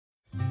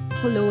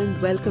Hello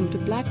and welcome to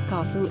Black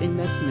Castle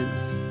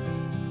Investments.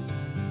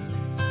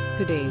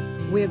 Today,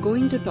 we're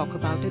going to talk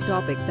about a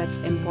topic that's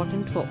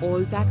important for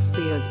all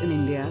taxpayers in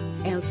India,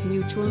 ELSS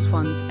mutual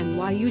funds, and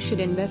why you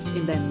should invest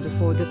in them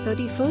before the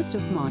 31st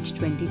of March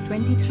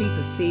 2023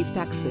 to save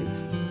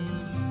taxes.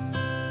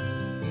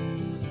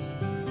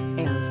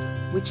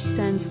 ELSS, which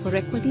stands for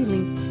Equity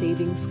Linked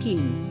Savings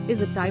Scheme, is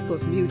a type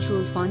of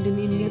mutual fund in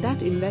India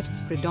that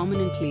invests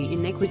predominantly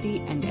in equity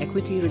and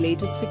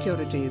equity-related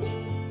securities.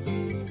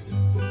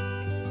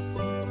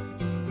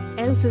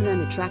 ELSS is an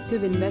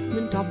attractive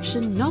investment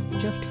option not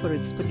just for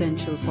its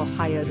potential for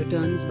higher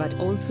returns but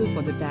also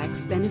for the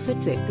tax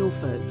benefits it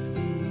offers.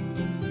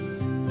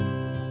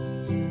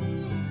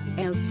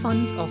 ELSS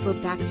funds offer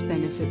tax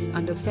benefits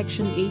under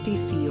Section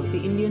 80C of the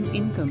Indian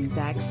Income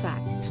Tax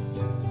Act.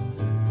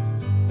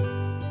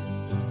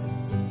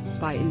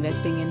 By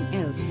investing in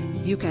ELSS,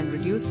 you can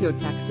reduce your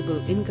taxable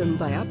income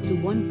by up to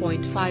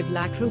 1.5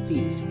 lakh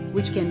rupees,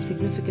 which can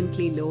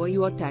significantly lower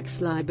your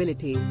tax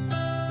liability.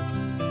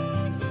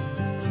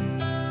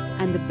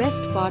 And the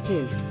best part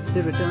is,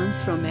 the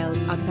returns from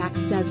ELSS are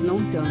taxed as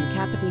long-term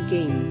capital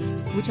gains,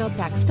 which are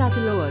taxed at a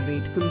lower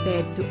rate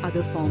compared to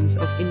other forms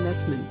of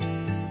investment.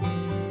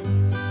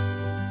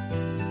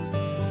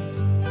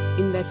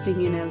 Investing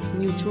in ELSS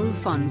mutual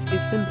funds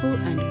is simple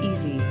and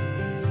easy.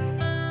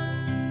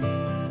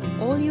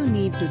 All you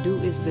need to do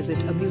is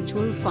visit a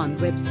mutual fund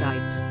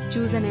website,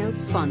 choose an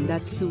ELSS fund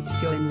that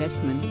suits your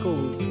investment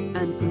goals,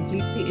 and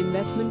complete the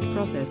investment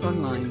process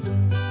online.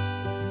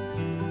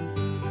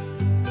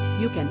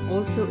 You can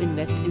also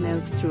invest in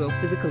ELSS through a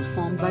physical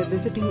form by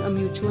visiting a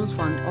mutual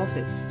fund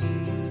office.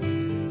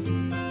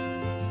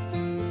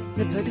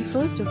 The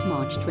 31st of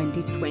March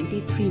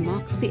 2023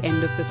 marks the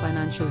end of the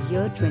financial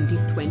year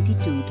 2022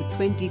 to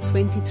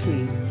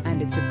 2023,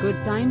 and it's a good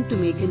time to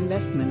make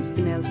investments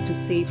in ELSS to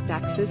save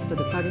taxes for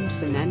the current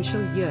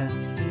financial year.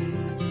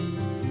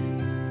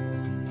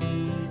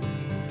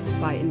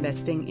 By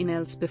investing in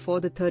ELSS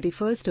before the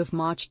 31st of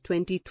March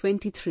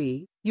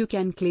 2023, you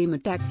can claim a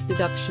tax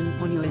deduction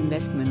on your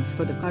investments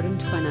for the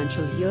current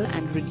financial year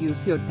and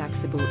reduce your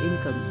taxable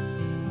income.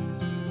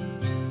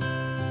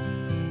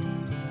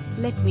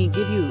 Let me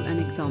give you an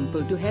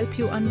example to help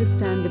you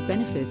understand the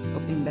benefits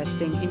of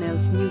investing in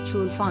ELSS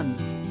mutual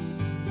funds.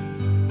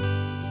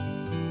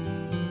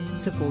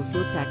 Suppose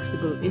your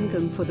taxable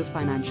income for the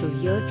financial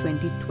year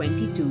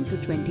 2022 to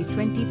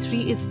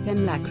 2023 is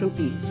 10 lakh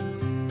rupees.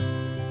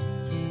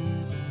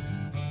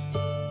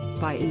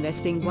 By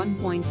investing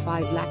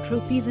 1.5 lakh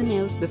rupees in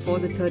ELSS before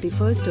the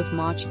 31st of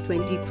March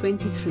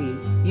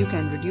 2023, you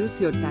can reduce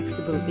your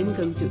taxable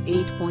income to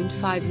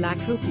 8.5 lakh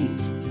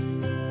rupees.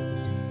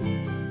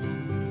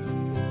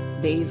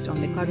 Based on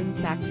the current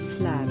tax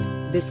slab,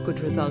 this could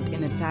result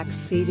in a tax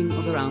saving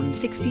of around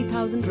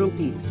 60,000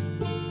 rupees.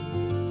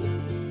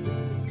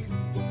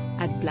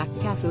 At Black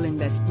Castle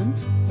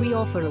Investments, we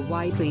offer a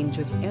wide range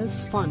of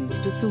ELSS funds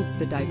to suit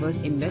the diverse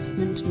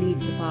investment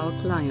needs of our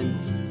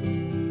clients.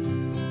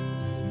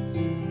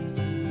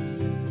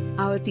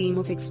 Our team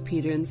of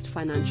experienced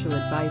financial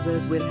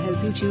advisors will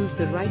help you choose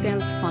the right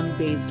ELSS fund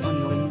based on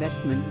your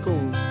investment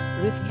goals,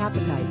 risk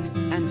appetite,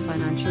 and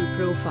financial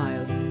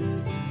profile.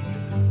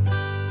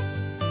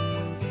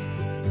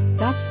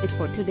 That's it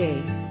for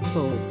today,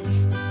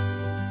 folks.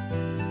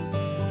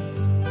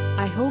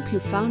 I hope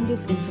you found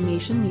this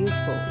information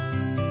useful.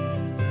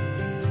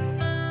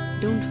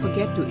 Don't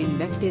forget to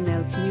invest in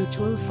ELSS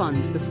mutual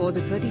funds before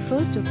the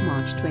 31st of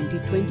March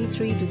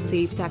 2023 to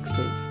save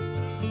taxes.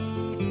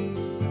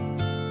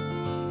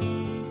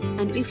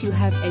 And if you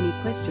have any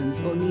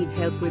questions or need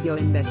help with your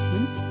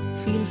investments,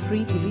 feel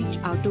free to reach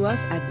out to us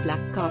at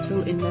Black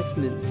Castle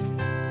Investments.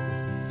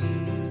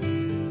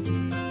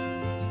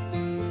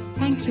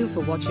 Thank you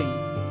for watching.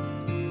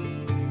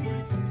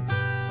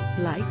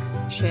 Like,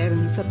 share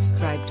and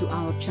subscribe to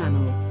our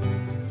channel.